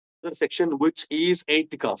section which is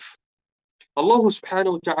I'tikaf. Allah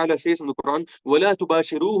subhanahu wa ta'ala says in the Quran, وَلَا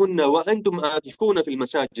تُبَاشِرُوهُنَّ وَأَنْتُمْ عَاكِفُونَ فِي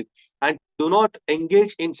الْمَسَاجِدِ, and do not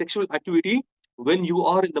engage in sexual activity when you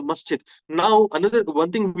are in the masjid. Now, another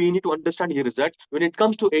one thing we need to understand here is that when it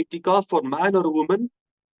comes to i'tikaf for man or woman,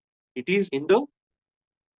 it is in the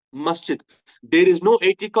masjid. There is no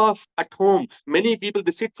i'tikaf at home. Many people,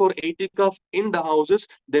 they sit for i'tikaf in the houses.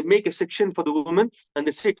 They make a section for the women and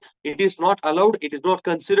they sit. It is not allowed. It is not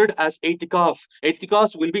considered as i'tikaf.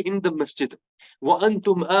 I'tikaf will be in the masjid.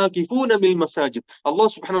 وَأَنْتُمْ آكِفُونَ مِنَ الْمَسَاجِدِ. Allah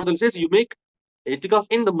subhanahu wa ta'ala says you make i'tikaf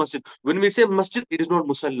in the masjid. When we say masjid, it is not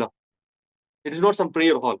musalla. It is not some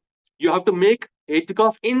prayer hall. You have to make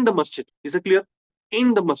i'tikaf in the masjid. Is it clear?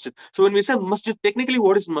 In the masjid. So when we say masjid, technically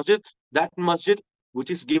what is masjid? That masjid which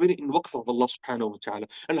is given in waqf of Allah subhanahu wa ta'ala.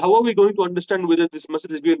 And how are we going to understand whether this masjid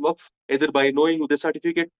is given waqf? Either by knowing the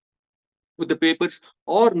certificate, with the papers,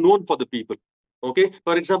 or known for the people. Okay.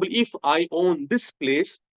 For example, if I own this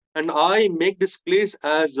place and I make this place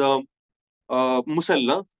as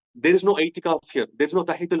musalla, there is no i'tikaf here. There is no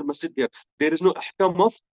tahiyatul masjid here. There is no ahkam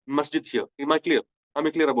of masjid here. Am I clear? Am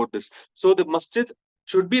I clear about this? So the masjid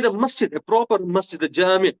should be the masjid, a proper masjid, the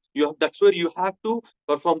jami. That's where you have to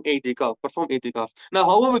perform i'tikaf. Perform i'tikaf. Now,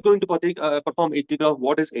 how are we going to perform i'tikaf?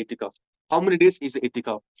 What is i'tikaf? How many days is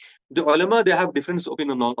i'tikaf? The ulama, they have different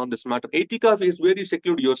opinion on this matter. I'tikaf is where you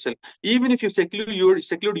seclude yourself. Even if you seclude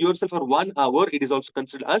yourself for 1 hour, it is also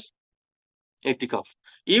considered as i'tikaf.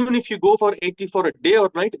 Even if you go for for a day or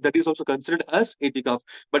night, that is also considered as i'tikaf.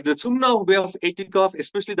 But the sunnah way of i'tikaf,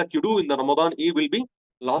 especially that you do in the Ramadan, it will be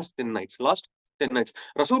last 10 nights. Last 10 nights.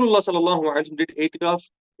 Rasulullah sallallahu alaihi wasallam did i'tikaf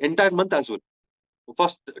entire month as well.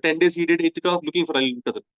 First 10 days he did i'tikaf looking for Laylatul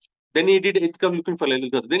Qadr. Then he did i'tikaf looking for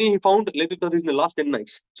Laylatul Qadr. Then he found Laylatul Qadr is in the last 10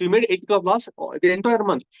 nights. So he made i'tikaf last the entire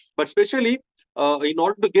month. But especially in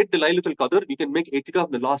order to get the Laylatul Qadr, you can make i'tikaf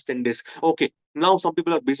the last 10 days. Okay, now some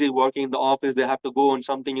people are busy working in the office, they have to go on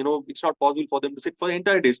something, it's not possible for them to sit for the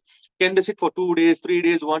entire days. Can they sit for 2 days, 3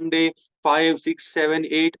 days, 1 day, 5, 6, 7,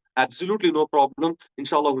 8? Absolutely no problem.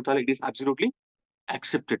 Inshallah, it is absolutely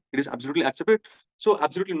accepted. It is absolutely accepted. So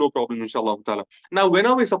absolutely no problem, inshallah ta'ala. Now, when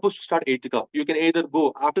are we supposed to start i'tikaf? You can either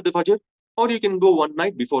go after the Fajr or you can go one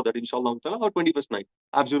night before that, inshallah ta'ala, or 21st night.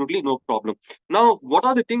 Absolutely no problem. Now, what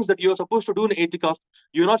are the things that you are supposed to do in i'tikaf?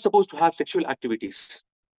 You're not supposed to have sexual activities.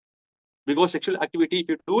 Because sexual activity, if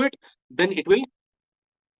you do it, then it will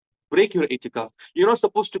break your i'tikaf. You're not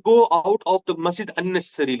supposed to go out of the masjid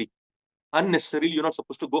unnecessarily. Unnecessarily, you're not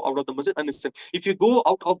supposed to go out of the masjid unnecessarily. If you go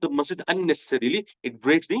out of the masjid unnecessarily, it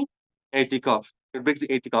breaks the i'tikaf. It breaks the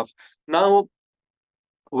i'tikaf. Now,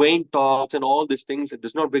 vain talks and all these things, it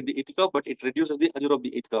does not break the i'tikaf, but it reduces the ajr of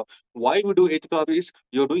the i'tikaf. Why we do i'tikaf is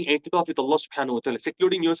you're doing i'tikaf with Allah subhanahu wa ta'ala,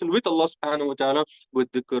 secluding yourself with Allah subhanahu wa ta'ala, with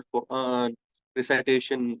the Quran,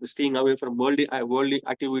 recitation, staying away from worldly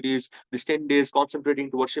activities, these 10 days concentrating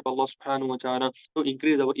to worship Allah subhanahu wa ta'ala, to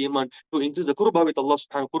increase our iman, to increase the qurba with Allah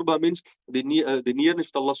subhanahu wa ta'ala. Qurba means the nearness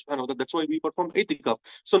with Allah subhanahu wa ta'ala. That's why we perform i'tikaf.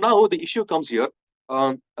 So now the issue comes here.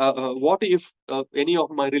 What if any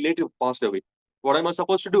of my relative passed away? What am I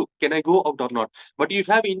supposed to do? Can I go out or not? But if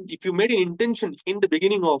you made an intention in the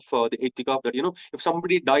beginning of the i'tikaf that if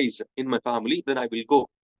somebody dies in my family, then I will go.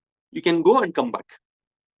 You can go and come back.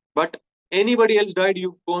 But anybody else died,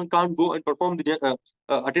 you can't go and perform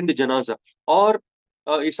attend the janaza. Or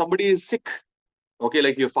if somebody is sick, okay,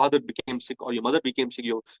 like your father became sick or your mother became sick,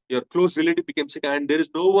 your close relative became sick, and there is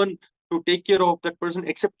no one to take care of that person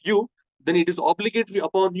except you, then it is obligatory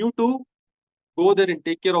upon you to go there and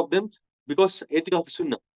take care of them, because i'tikaf is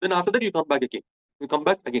sunnah. Then after that, you come back again. You come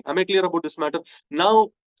back again. Am I clear about this matter? Now,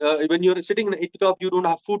 when you're sitting in i'tikaf, you don't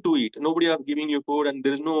have food to eat. Nobody are giving you food, and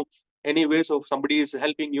there is no any ways of somebody is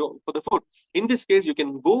helping you for the food. In this case, you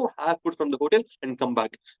can go have food from the hotel and come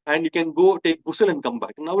back, and you can go take ghusl and come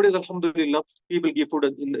back. Nowadays, alhamdulillah, people give food.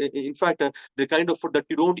 In fact, the kind of food that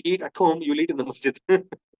you don't eat at home, you'll eat in the masjid.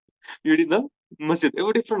 You eat in the masjid.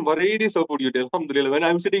 Every different varieties of food you eat. Alhamdulillah. When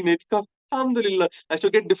I'm sitting in itikaf, alhamdulillah, I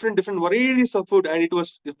should get different varieties of food, and it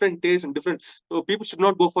was different taste and different. So people should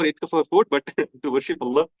not go for itikaf for food, but to worship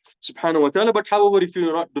Allah subhanahu wa ta'ala. But however, if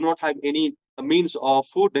you do not have any means of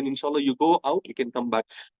food, then inshallah you go out, you can come back.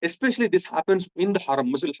 Especially this happens in the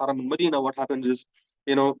haram, Masjid Haram in Medina. What happens is,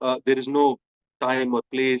 there is no time or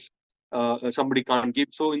place. Somebody can't give.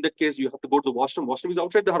 So in that case, you have to go to the washroom. Washroom is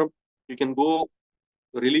outside the haram. You can go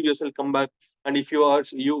relieve yourself, come back. And if you're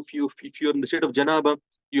in the state of janaba,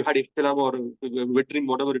 you had ihtilam or wet dream,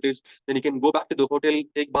 whatever it is, then you can go back to the hotel,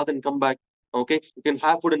 take bath and come back. Okay, you can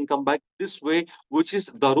have food and come back. This way, which is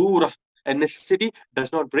darura, a necessity,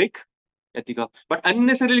 does not break i'tikaf. But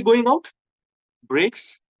unnecessarily going out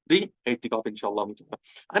breaks the i'tikaf, inshallah.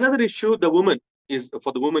 Another issue for the woman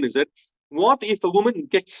is that, what if a woman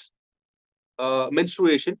gets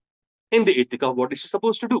menstruation in the i'tikaf? What is she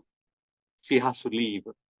supposed to do? She has to leave.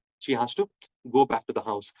 She has to go back to the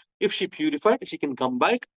house. If she purified, she can come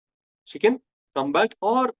back. She can come back,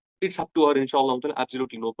 or it's up to her, inshallah.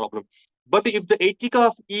 Absolutely no problem. But if the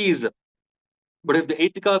i'tikaf is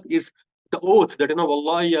the oath that,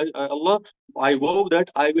 Allah, Allah, I vow that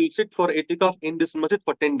I will sit for i'tikaf in this masjid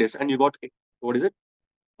for 10 days, and you got, what is it?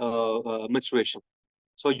 Menstruation.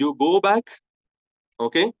 So you go back,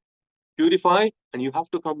 okay, purify, and you have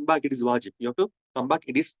to come back. It is wajib. You have to come back.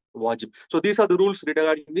 It is wajib. So these are the rules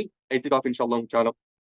regarding the i'tikaf, inshallah.